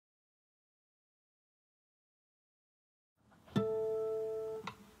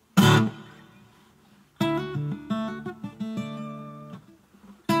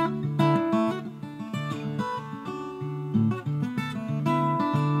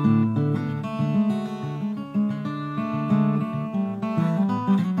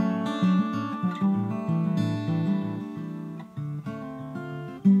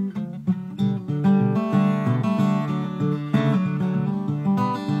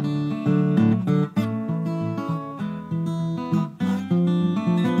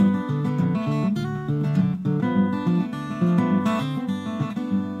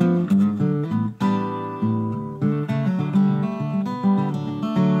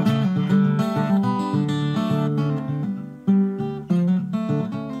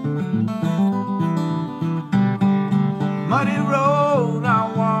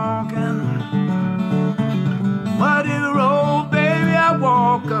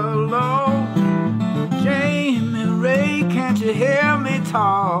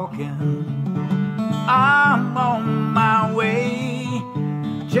talking. I'm on my way,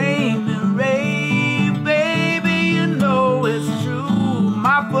 Jamie Ray, baby, you know it's true.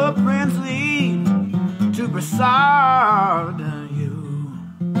 My footprints lead to beside you.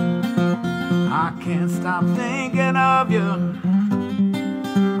 I can't stop thinking of you.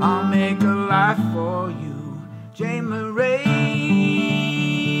 I'll make a life for you, Jamie Ray.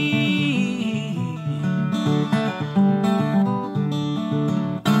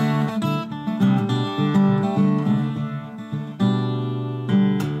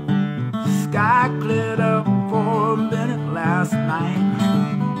 Sky cleared up for a minute last night.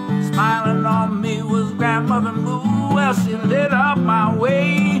 Smiling on me was Grandmother Moo. Well, she lit up my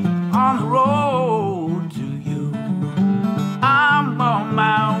way on the road to you. I'm on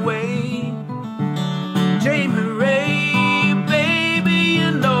my way, Jamie Ray, baby,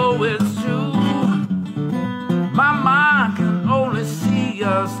 you know it's true. My mind can only see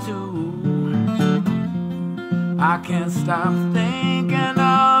us two. I can't stop thinking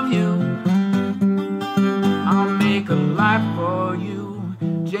of you. I'll make a life for you,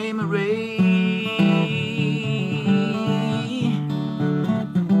 Jamie Ray.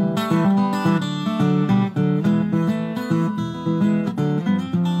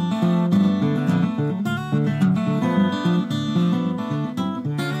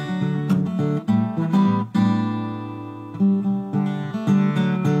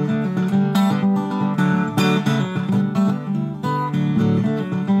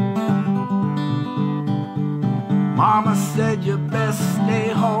 Mama said you best stay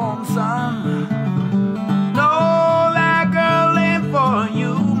home, son. No, that girl ain't for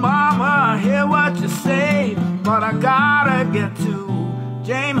you. Mama, hear what you say, but I gotta get to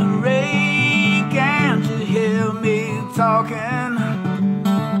Jamie Ray. Can't you hear me talking?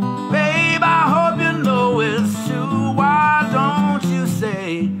 Babe, I hope you know it's true. Why don't you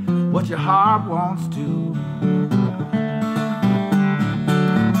say what your heart wants to?